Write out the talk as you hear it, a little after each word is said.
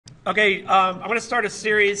Okay, I'm going to start a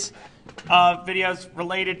series of videos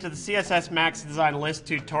related to the CSS Max Design list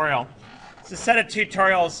tutorial. It's a set of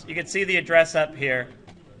tutorials. You can see the address up here.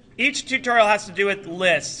 Each tutorial has to do with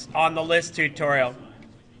lists on the list tutorial.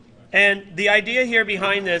 And the idea here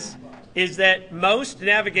behind this is that most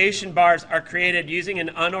navigation bars are created using an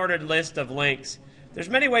unordered list of links. There's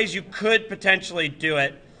many ways you could potentially do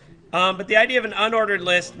it, but the idea of an unordered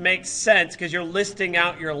list makes sense because you're listing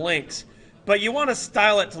out your links. But you want to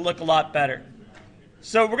style it to look a lot better.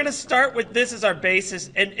 So we're going to start with this as our basis,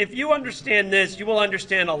 and if you understand this, you will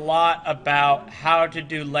understand a lot about how to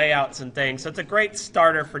do layouts and things. So it's a great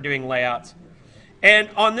starter for doing layouts. And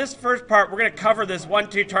on this first part, we're going to cover this one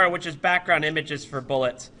tutorial, which is background images for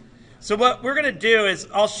bullets. So what we're going to do is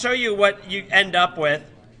I'll show you what you end up with.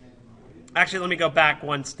 Actually, let me go back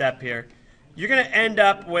one step here. You're going to end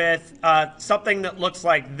up with something that looks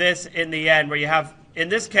like this in the end, where you have, in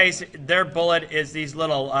this case, their bullet is these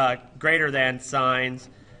little greater than signs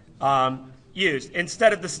used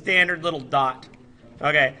instead of the standard little dot.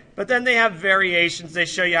 Okay, but then they have variations. They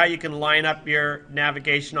show you how you can line up your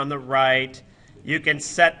navigation on the right. You can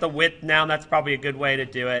set the width now. That's probably a good way to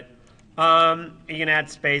do it. You can add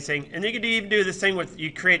spacing. And you can even do this thing with,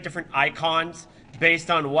 you create different icons based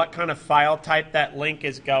on what kind of file type that link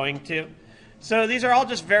is going to. So these are all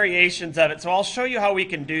just variations of it. So I'll show you how we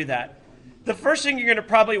can do that. The first thing you're going to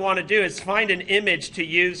probably want to do is find an image to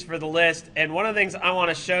use for the list. And one of the things I want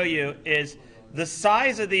to show you is the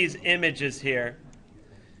size of these images here,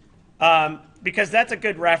 because that's a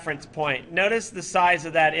good reference point. Notice the size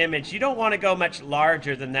of that image. You don't want to go much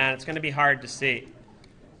larger than that. It's going to be hard to see.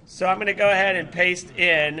 So I'm going to go ahead and paste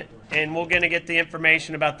in, and we're going to get the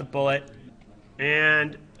information about the bullet.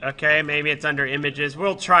 And, okay, maybe it's under images.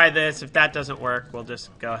 We'll try this. If that doesn't work, we'll just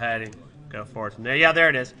go ahead and go forward from there. Yeah, there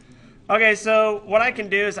it is. Okay, so what I can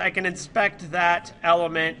do is I can inspect that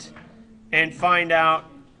element and find out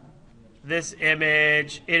this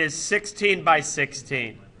image. It is 16 by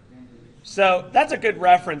 16. So that's a good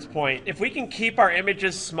reference point. If we can keep our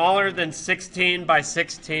images smaller than 16 by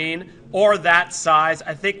 16 or that size,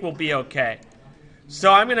 I think we'll be okay.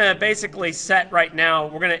 So I'm going to basically set right now,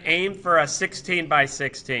 we're going to aim for a 16 by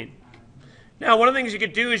 16. Now, one of the things you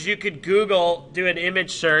could do is you could Google, do an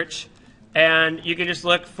image search, and you can just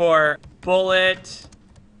look for bullet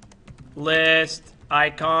list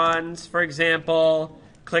icons, for example.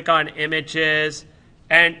 Click on images,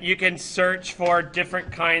 and you can search for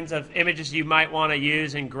different kinds of images you might want to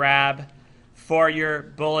use and grab for your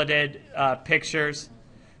bulleted pictures.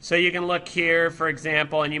 So you can look here, for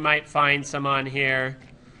example, and you might find some on here.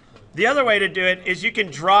 The other way to do it is you can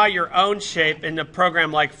draw your own shape in a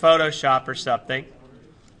program like Photoshop or something.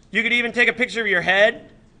 You could even take a picture of your head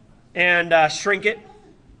and shrink it.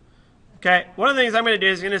 Okay, one of the things I'm going to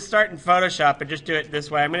do is I'm going to start in Photoshop and just do it this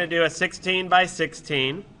way. I'm going to do a 16 by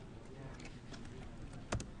 16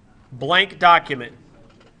 blank document.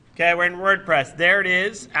 Okay, we're in WordPress. There it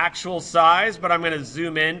is, actual size, but I'm going to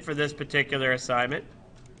zoom in for this particular assignment.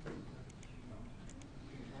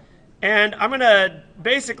 And I'm going to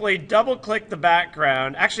basically double-click the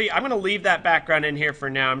background. Actually, I'm going to leave that background in here for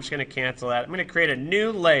now. I'm just going to cancel that. I'm going to create a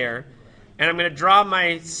new layer, and I'm going to draw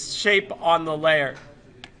my shape on the layer.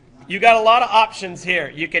 You got a lot of options here.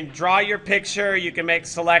 You can draw your picture. You can make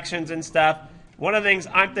selections and stuff. One of the things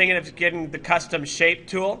I'm thinking of is getting the custom shape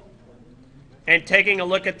tool and taking a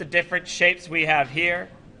look at the different shapes we have here.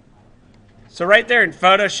 So right there in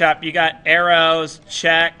Photoshop, you got arrows,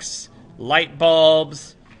 checks, light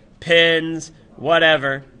bulbs, pins,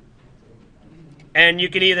 whatever. And you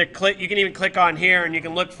can either click, you can even click on here and you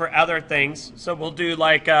can look for other things. So we'll do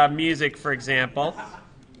like music, for example.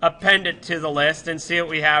 Append it to the list and see what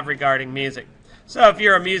we have regarding music. So if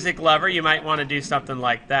you're a music lover, you might want to do something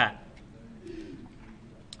like that.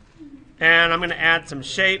 And I'm going to add some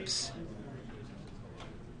shapes.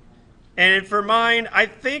 And for mine, I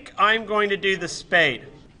think I'm going to do the spade.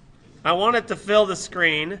 I want it to fill the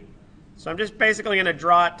screen. So I'm just basically going to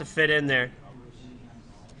draw it to fit in there.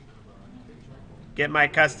 Get my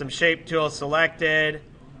custom shape tool selected.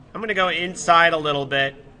 I'm going to go inside a little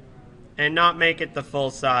bit and not make it the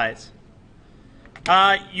full size.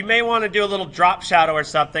 You may want to do a little drop shadow or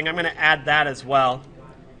something. I'm going to add that as well.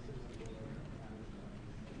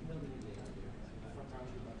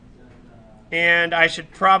 And I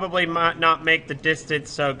should probably not make the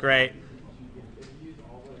distance so great.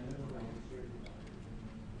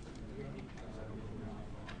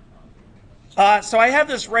 So I have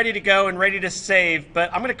this ready to go and ready to save,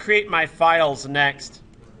 but I'm going to create my files next.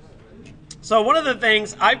 So one of the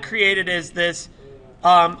things I've created is this.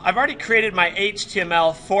 I've already created my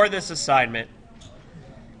HTML for this assignment.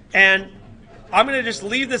 And I'm going to just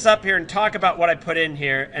leave this up here and talk about what I put in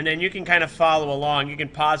here, and then you can kind of follow along. You can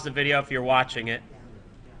pause the video if you're watching it.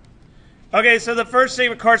 Okay, so the first thing,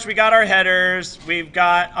 of course, we got our headers. We've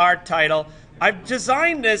got our title. I've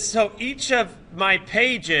designed this so each of my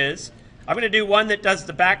pages, I'm going to do one that does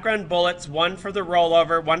the background bullets, one for the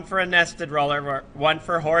rollover, one for a nested rollover, one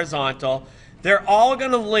for horizontal. They're all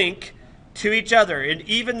going to link to each other. And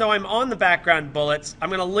even though I'm on the background bullets, I'm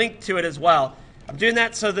going to link to it as well. I'm doing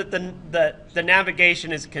that so that the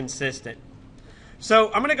navigation is consistent. So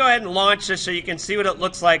I'm going to go ahead and launch this so you can see what it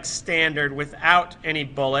looks like standard without any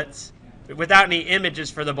bullets, without any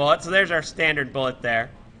images for the bullet. So there's our standard bullet there.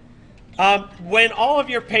 When all of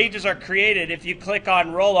your pages are created, if you click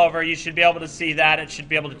on rollover, you should be able to see that. It should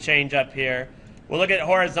be able to change up here. We'll look at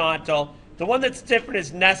horizontal. The one that's different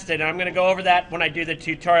is nested, and I'm going to go over that when I do the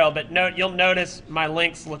tutorial, but you'll notice my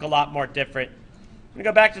links look a lot more different. I'm going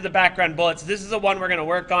to go back to the background bullets. This is the one we're going to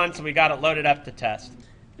work on, so we got it loaded up to test.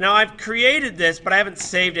 Now, I've created this, but I haven't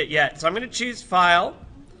saved it yet. So I'm going to choose File,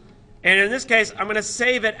 and in this case, I'm going to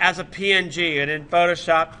save it as a PNG. And in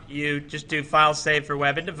Photoshop, you just do File Save for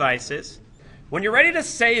Web and Devices. When you're ready to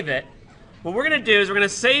save it, what we're going to do is we're going to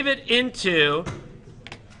save it into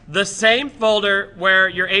the same folder where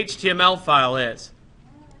your HTML file is.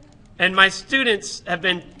 And my students have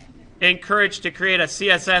been encouraged to create a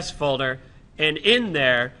CSS folder, and in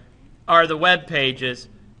there are the web pages.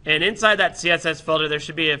 And inside that CSS folder, there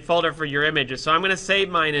should be a folder for your images. So I'm going to save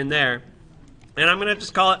mine in there. And I'm going to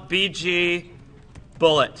just call it BG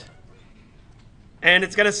Bullet. And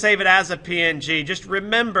it's going to save it as a PNG. Just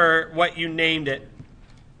remember what you named it.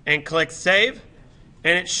 And click Save.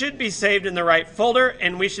 And it should be saved in the right folder.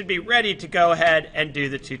 And we should be ready to go ahead and do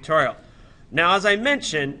the tutorial. Now, as I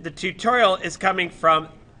mentioned, the tutorial is coming from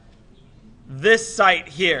this site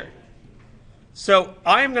here. So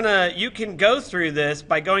you can go through this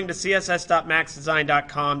by going to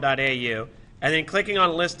css.maxdesign.com.au and then clicking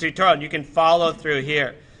on List Tutorial, and you can follow through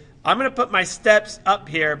here. I'm going to put my steps up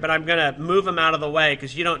here, but I'm going to move them out of the way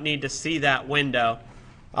because you don't need to see that window.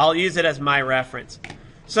 I'll use it as my reference.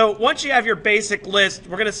 So once you have your basic list,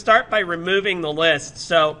 we're going to start by removing the list.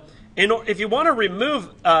 So if you want to remove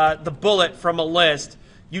the bullet from a list,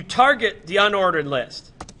 you target the unordered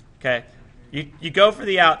list. Okay, you go for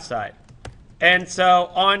the outside. And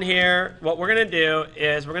so on here, what we're going to do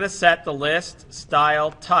is we're going to set the list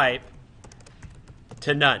style type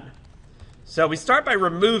to none. So we start by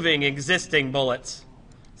removing existing bullets.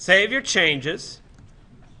 Save your changes.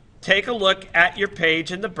 Take a look at your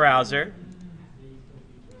page in the browser.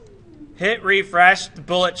 Hit refresh. The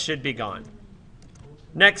bullet should be gone.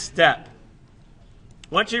 Next step.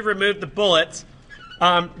 Once you've removed the bullets,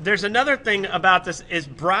 there's another thing about this is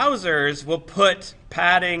browsers will put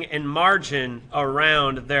padding and margin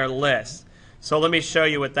around their list. So let me show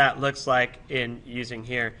you what that looks like in using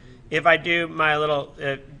here. If I do my little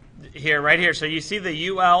right here, so you see the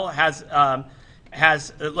UL has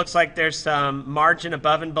it looks like there's some margin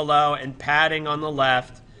above and below and padding on the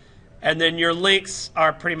left, and then your links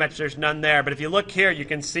are pretty much there's none there. But if you look here, you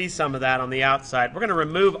can see some of that on the outside. We're going to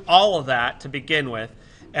remove all of that to begin with,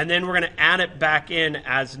 and then we're going to add it back in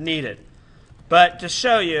as needed. But to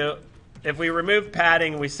show you, if we remove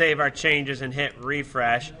padding, we save our changes and hit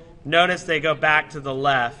refresh, notice they go back to the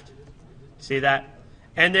left. See that?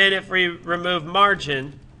 And then if we remove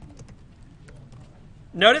margin,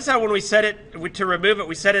 notice how when we set it, to remove it,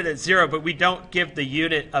 we set it at 0, but we don't give the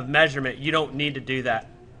unit of measurement. You don't need to do that.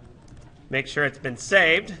 Make sure it's been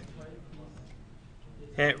saved.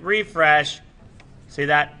 Hit refresh. See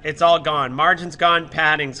that? It's all gone. Margin's gone,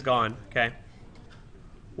 padding's gone. Okay.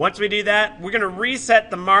 Once we do that, we're going to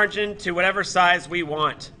reset the margin to whatever size we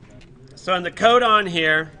want. So in the code on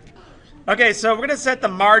here, okay, so we're going to set the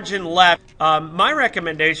margin left. My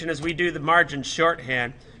recommendation is we do the margin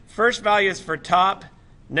shorthand. First value is for top,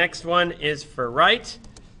 next one is for right,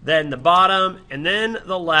 then the bottom, and then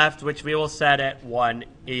the left, which we will set at 1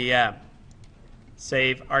 EM.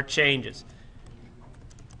 Save our changes.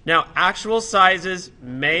 Now, actual sizes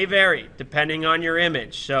may vary depending on your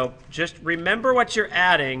image. So just remember what you're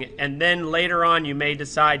adding, and then later on you may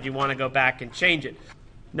decide you want to go back and change it.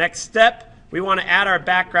 Next step, we want to add our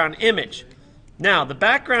background image. Now, the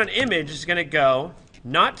background image is going to go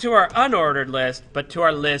not to our unordered list, but to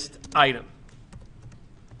our list item.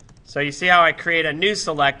 So you see how I create a new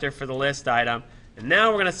selector for the list item. And now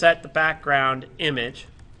we're going to set the background image.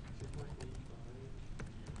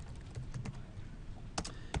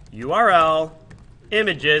 URL,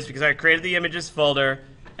 images, because I created the images folder.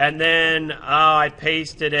 And then, I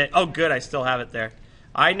pasted it. Oh, good, I still have it there.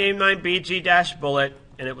 I named mine BG-bullet,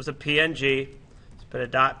 and it was a PNG. Let's put a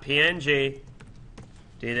 .png.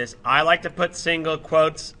 do this. I like to put single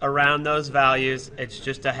quotes around those values. It's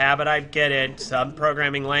just a habit I get in. Some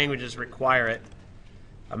programming languages require it.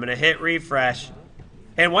 I'm going to hit refresh.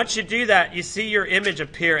 And once you do that, you see your image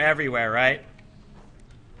appear everywhere, right?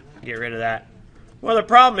 Get rid of that. Well, the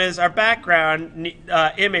problem is our background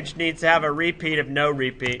image needs to have a repeat of no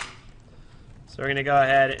repeat. So we're going to go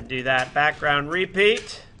ahead and do that. Background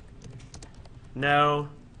repeat, no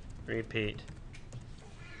repeat.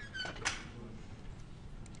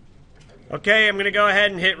 Okay, I'm going to go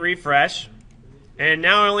ahead and hit refresh. And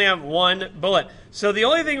now I only have one bullet. So the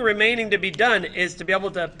only thing remaining to be done is to be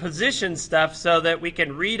able to position stuff so that we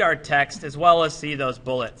can read our text as well as see those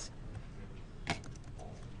bullets.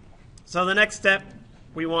 So the next step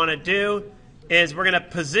we want to do is we're going to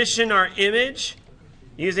position our image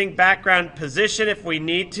using background position if we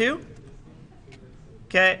need to.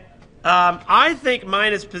 Okay. I think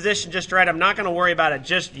mine is positioned just right. I'm not going to worry about it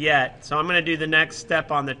just yet. So I'm going to do the next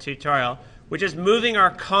step on the tutorial, which is moving our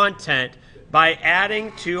content by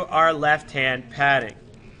adding to our left-hand padding.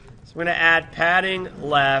 So I'm going to add padding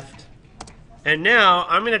left. And now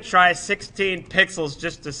I'm going to try 16 pixels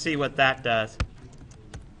just to see what that does.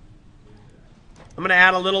 I'm going to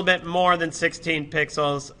add a little bit more than 16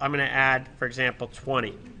 pixels. I'm going to add, for example,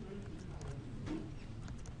 20.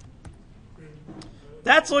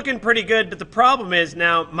 That's looking pretty good, but the problem is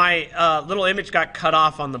now my little image got cut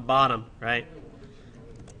off on the bottom, right?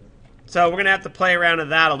 So we're going to have to play around with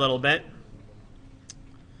that a little bit.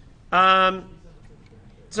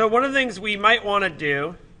 So one of the things we might want to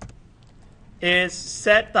do is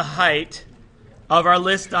set the height of our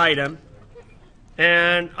list item.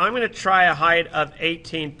 And I'm going to try a height of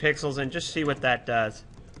 18 pixels and just see what that does.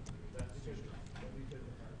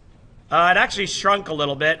 It actually shrunk a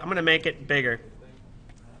little bit. I'm going to make it bigger.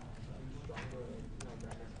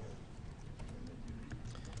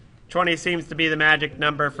 $20 seems to be the magic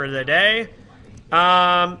number for the day.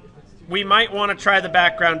 We might want to try the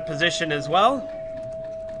background position as well.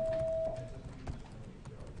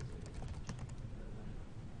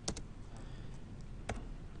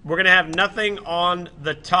 We're going to have nothing on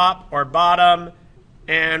the top or bottom,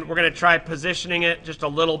 and we're going to try positioning it just a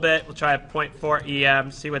little bit. We'll try a 0.4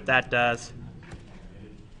 EM, see what that does.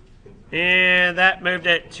 And that moved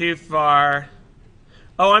it too far.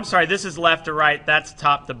 Oh, I'm sorry, this is left to right. That's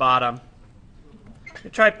top to bottom.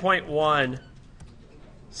 We'll try 0.1.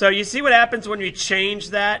 So you see what happens when you change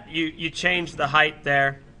that? You change the height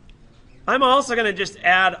there. I'm also going to just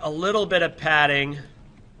add a little bit of padding.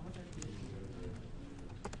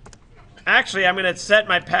 Actually, I'm going to set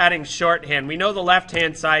my padding shorthand. We know the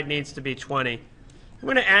left-hand side needs to be 20. I'm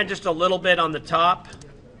going to add just a little bit on the top,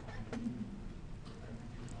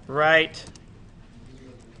 right,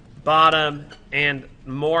 bottom, and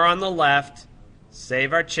more on the left.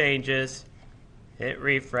 Save our changes. Hit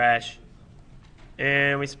refresh.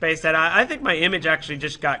 And we space that out. I think my image actually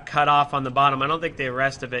just got cut off on the bottom. I don't think the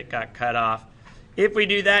rest of it got cut off. If we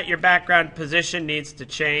do that, your background position needs to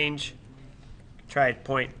change. Try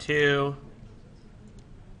 0.2.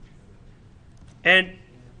 And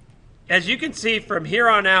as you can see, from here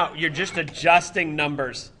on out, you're just adjusting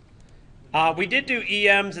numbers. We did do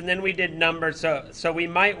EMs and then we did numbers, so we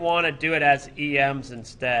might want to do it as EMs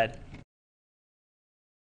instead.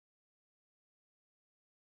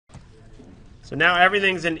 So now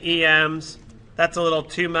everything's in EMs. That's a little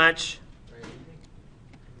too much.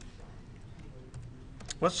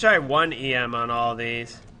 Let's try 1 EM on all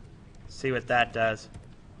these. See what that does.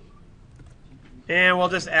 And we'll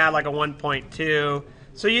just add like a 1.2.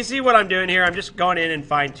 So you see what I'm doing here? I'm just going in and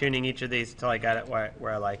fine-tuning each of these until I got it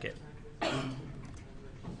where I like it.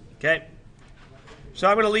 Okay. So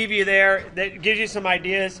I'm going to leave you there. That gives you some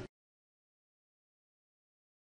ideas.